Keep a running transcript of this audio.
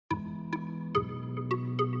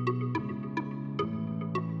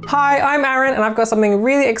Hi, I'm Aaron and I've got something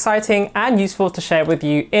really exciting and useful to share with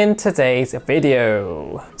you in today's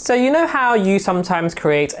video. So you know how you sometimes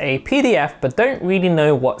create a PDF but don't really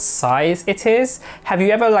know what size it is? Have you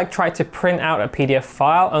ever tried to print out a PDF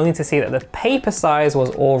file only to see that the paper size was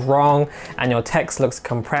all wrong and your text looks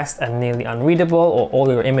compressed and nearly unreadable, or all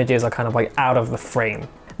your images are kind of out of the frame?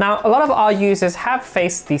 Now, a lot of our users have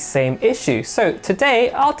faced the same issue. So today,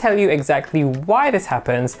 I'll tell you exactly why this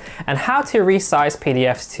happens and how to resize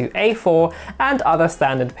PDFs to A4 and other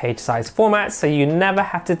standard page size formats so you never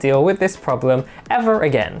have to deal with this problem ever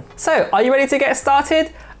again. So, are you ready to get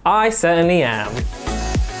started? I certainly am.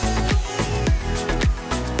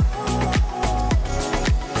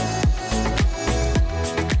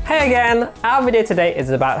 Hey again, our video today is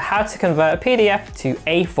about how to convert a PDF to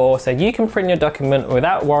A4 so you can print your document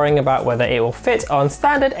without worrying about whether it will fit on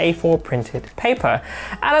standard A4 printed paper.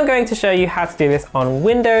 And I'm going to show you how to do this on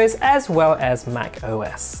Windows as well as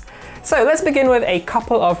macOS. So let's begin with a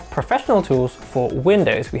couple of professional tools for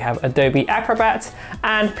Windows. We have Adobe Acrobat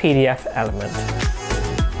and PDFelement.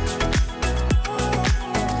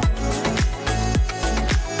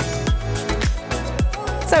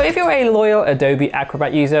 So if you're a loyal Adobe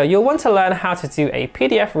Acrobat user, you'll want to learn how to do a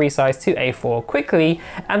PDF resize to A4 quickly,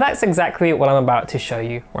 and that's exactly what I'm about to show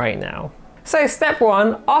you right now. So step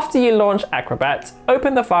one, after you launch Acrobat,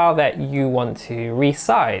 open the file that you want to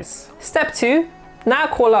resize. Step two, now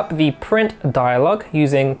call up the print dialog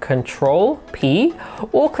using Control-P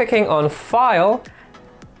or clicking on File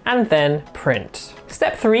and then Print.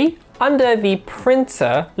 Step three, under the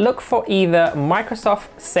printer, look for either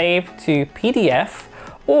Microsoft Save to PDF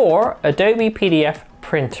or Adobe PDF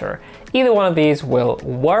Printer. Either one of these will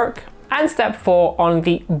work. And step four, on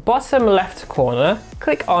the bottom left corner,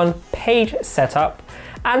 click on Page Setup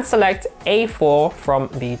and select A4 from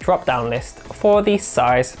the drop-down list for the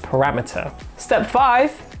size parameter. Step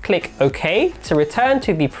five, click OK to return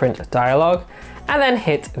to the print dialog and then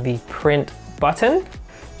hit the print button.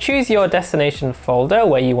 Choose your destination folder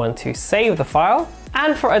where you want to save the file.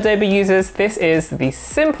 And for Adobe users, this is the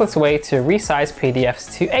simplest way to resize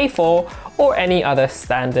PDFs to A4 or any other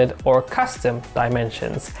standard or custom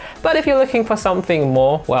dimensions. But if you're looking for something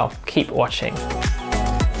more, well, keep watching.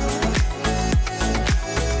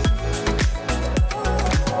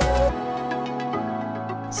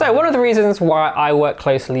 So one of the reasons why I work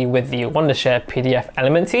closely with the Wondershare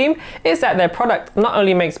PDFelement team is that their product not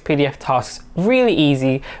only makes PDF tasks really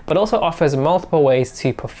easy, but also offers multiple ways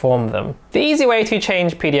to perform them. The easy way to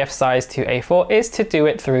change PDF size to A4 is to do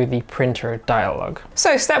it through the printer dialog.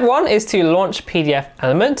 So step one is to launch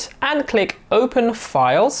PDFelement and click Open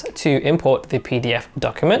Files to import the PDF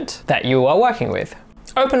document that you are working with.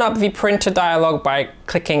 Open up the printer dialog by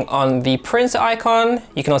clicking on the printer icon.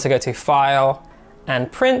 You can also go to File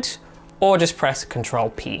and Print, or just press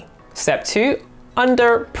Control-P. Step two,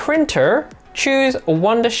 under Printer, choose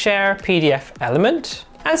Wondershare PDFelement.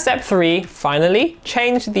 And step three, finally,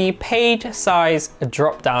 change the page size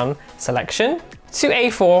drop-down selection to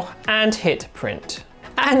A4 and hit Print.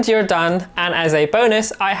 And you're done. And as a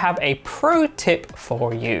bonus, I have a pro tip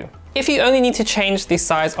for you. If you only need to change the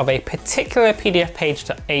size of a particular PDF page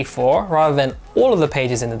to A4 rather than all of the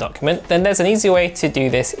pages in the document, then there's an easy way to do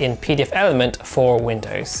this in PDFelement for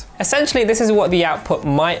Windows. Essentially, this is what the output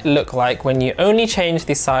might look like when you only change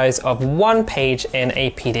the size of one page in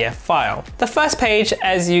a PDF file. The first page,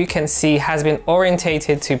 as you can see, has been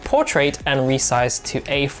orientated to portrait and resized to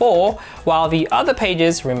A4, while the other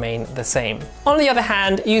pages remain the same. On the other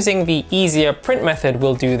hand, using the easier print method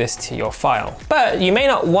will do this to your file. But you may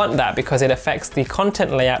not want that because it affects the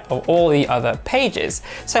content layout of all the other pages.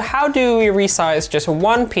 So how do we resize just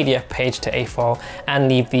one PDF page to A4 and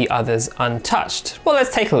leave the others untouched? Well,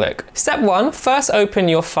 let's take a look. Step one, first open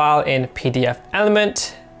your file in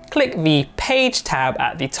PDFelement, click the Page tab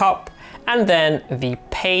at the top, and then the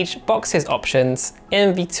Page Boxes options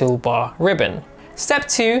in the toolbar ribbon. Step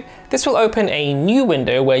two, this will open a new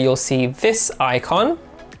window where you'll see this icon.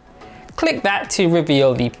 Click that to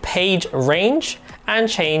reveal the page range and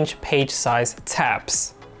change page size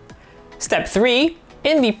tabs. Step three,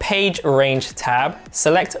 in the Page Range tab,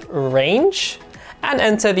 select Range and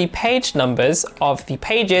enter the page numbers of the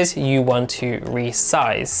pages you want to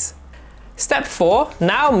resize. Step four,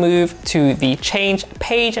 now move to the Change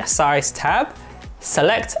Page Size tab,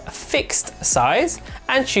 select Fixed Size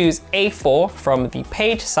and choose A4 from the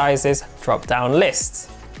Page Sizes drop-down list.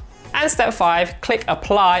 And step 5, click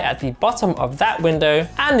apply at the bottom of that window,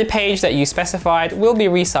 and the page that you specified will be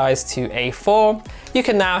resized to A4. You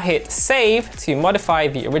can now hit save to modify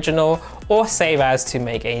the original or save as to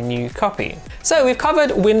make a new copy. So we've covered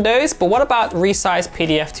Windows, but what about Resize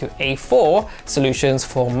PDF to A4 solutions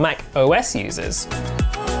for macOS users?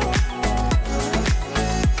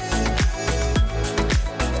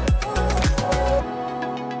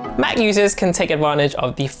 Mac users can take advantage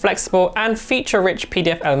of the flexible and feature-rich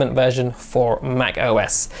PDFelement version for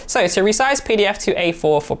macOS. So to resize PDF to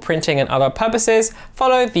A4 for printing and other purposes,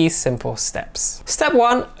 follow these simple steps. Step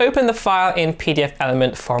 1, open the file in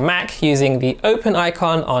PDFelement for Mac using the open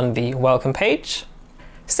icon on the welcome page.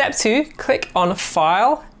 Step 2, click on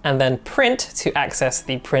File and then Print to access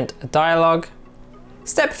the print dialog.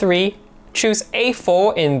 Step 3, choose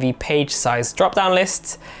A4 in the page size drop-down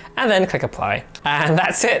list and then click apply. And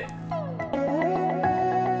that's it.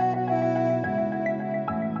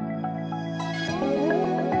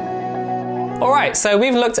 Alright, so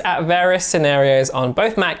we've looked at various scenarios on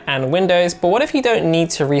both Mac and Windows, but what if you don't need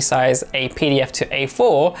to resize a PDF to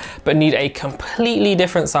A4, but need a completely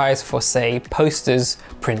different size for, say, posters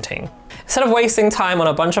printing? Instead of wasting time on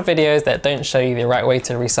a bunch of videos that don't show you the right way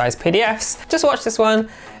to resize PDFs, just watch this one.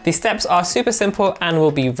 The steps are super simple and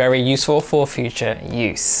will be very useful for future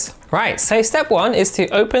use. Right, so step 1 is to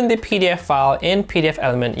open the PDF file in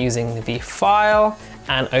PDFelement using the File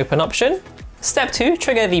and Open option. Step 2,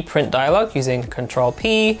 trigger the print dialog using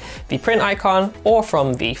Ctrl-P, the print icon, or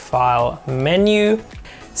from the File menu.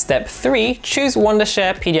 Step 3, choose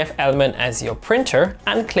Wondershare PDFelement as your printer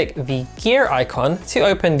and click the gear icon to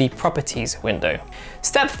open the Properties window.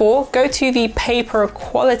 Step 4, go to the Paper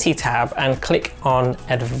Quality tab and click on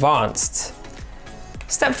Advanced.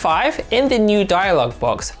 Step 5, in the new dialog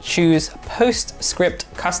box, choose Postscript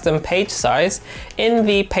Custom Page Size in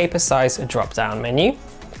the Paper Size drop-down menu.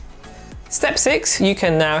 Step 6, you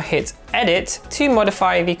can now hit Edit to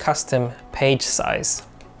modify the custom page size.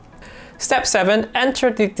 Step 7,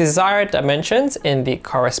 enter the desired dimensions in the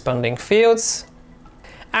corresponding fields.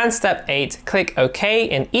 And step 8, click OK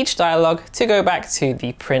in each dialog to go back to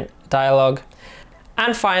the print dialog.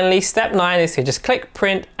 And finally, step 9 is to just click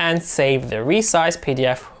print and save the resized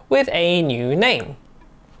PDF with a new name.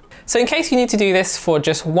 So in case you need to do this for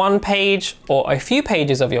just one page or a few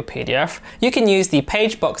pages of your PDF, you can use the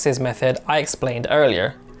page boxes method I explained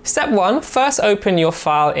earlier. Step 1, first open your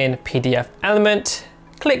file in PDFelement,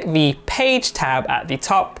 click the Page tab at the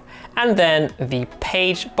top, and then the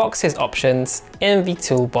Page Boxes options in the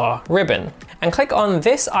toolbar ribbon. And click on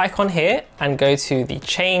this icon here and go to the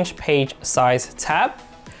Change Page Size tab.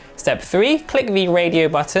 Step 3, click the radio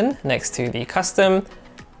button next to the Custom,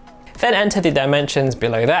 then enter the dimensions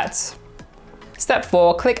below that. Step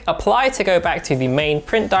 4, click Apply to go back to the main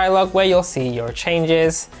print dialog where you'll see your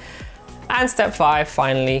changes. And step 5,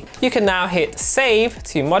 finally, you can now hit Save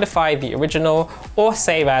to modify the original or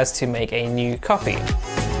Save As to make a new copy.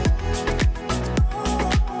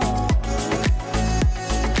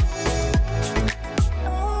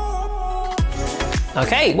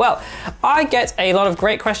 Okay, well, I get a lot of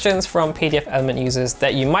great questions from PDFelement users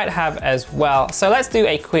that you might have as well. So let's do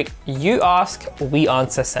a quick You Ask, We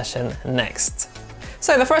Answer session next.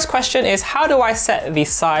 So the first question is, how do I set the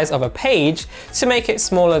size of a page to make it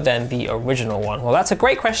smaller than the original one? Well, that's a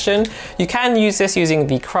great question. You can use this using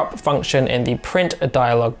the crop function in the print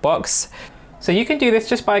dialog box. So you can do this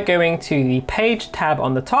just by going to the Page tab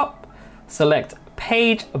on the top, select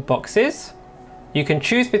Page Boxes. You can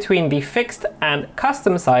choose between the fixed and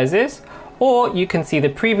custom sizes, or you can see the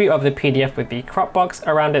preview of the PDF with the crop box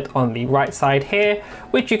around it on the right side here,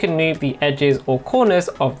 which you can move the edges or corners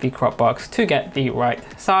of the crop box to get the right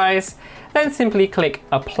size. Then simply click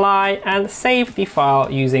Apply and save the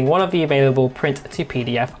file using one of the available print to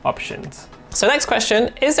PDF options. So next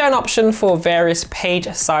question, is there an option for various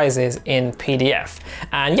page sizes in PDF?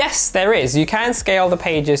 And yes, there is. You can scale the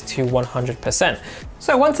pages to 100%.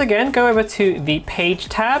 So once again, go over to the Page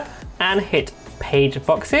tab and hit Page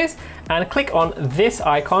Boxes and click on this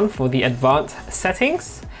icon for the advanced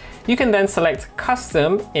settings. You can then select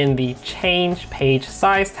Custom in the Change Page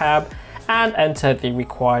Size tab and enter the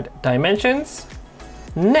required dimensions.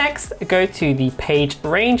 Next, go to the Page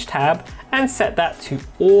Range tab and set that to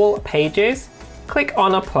all pages. Click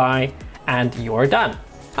on Apply and you're done.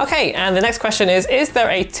 Okay, and the next question is there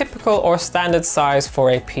a typical or standard size for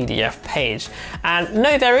a PDF page? And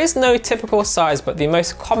no, there is no typical size, but the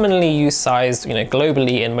most commonly used size,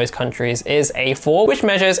 globally in most countries is A4, which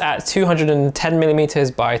measures at 210 millimeters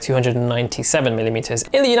by 297 millimeters.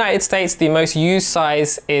 In the United States, the most used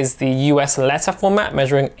size is the US letter format,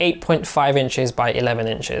 measuring 8.5 inches by 11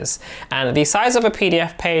 inches. And the size of a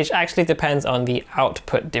PDF page actually depends on the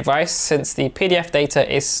output device. Since the PDF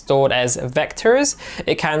data is stored as vectors,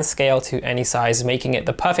 it can scale to any size, making it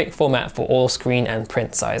the perfect format for all screen and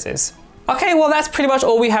print sizes. Okay, well, that's pretty much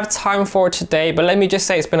all we have time for today, but let me just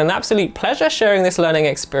say it's been an absolute pleasure sharing this learning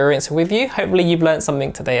experience with you. Hopefully you've learned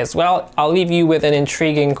something today as well. I'll leave you with an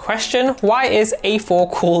intriguing question. Why is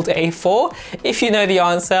A4 called A4? If you know the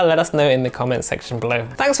answer, let us know in the comments section below.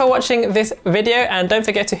 Thanks for watching this video, and don't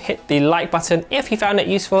forget to hit the like button if you found it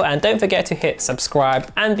useful, and don't forget to hit subscribe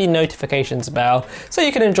and the notifications bell so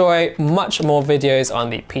you can enjoy much more videos on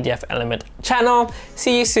the PDFelement channel.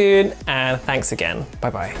 See you soon, and thanks again.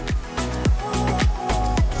 Bye-bye.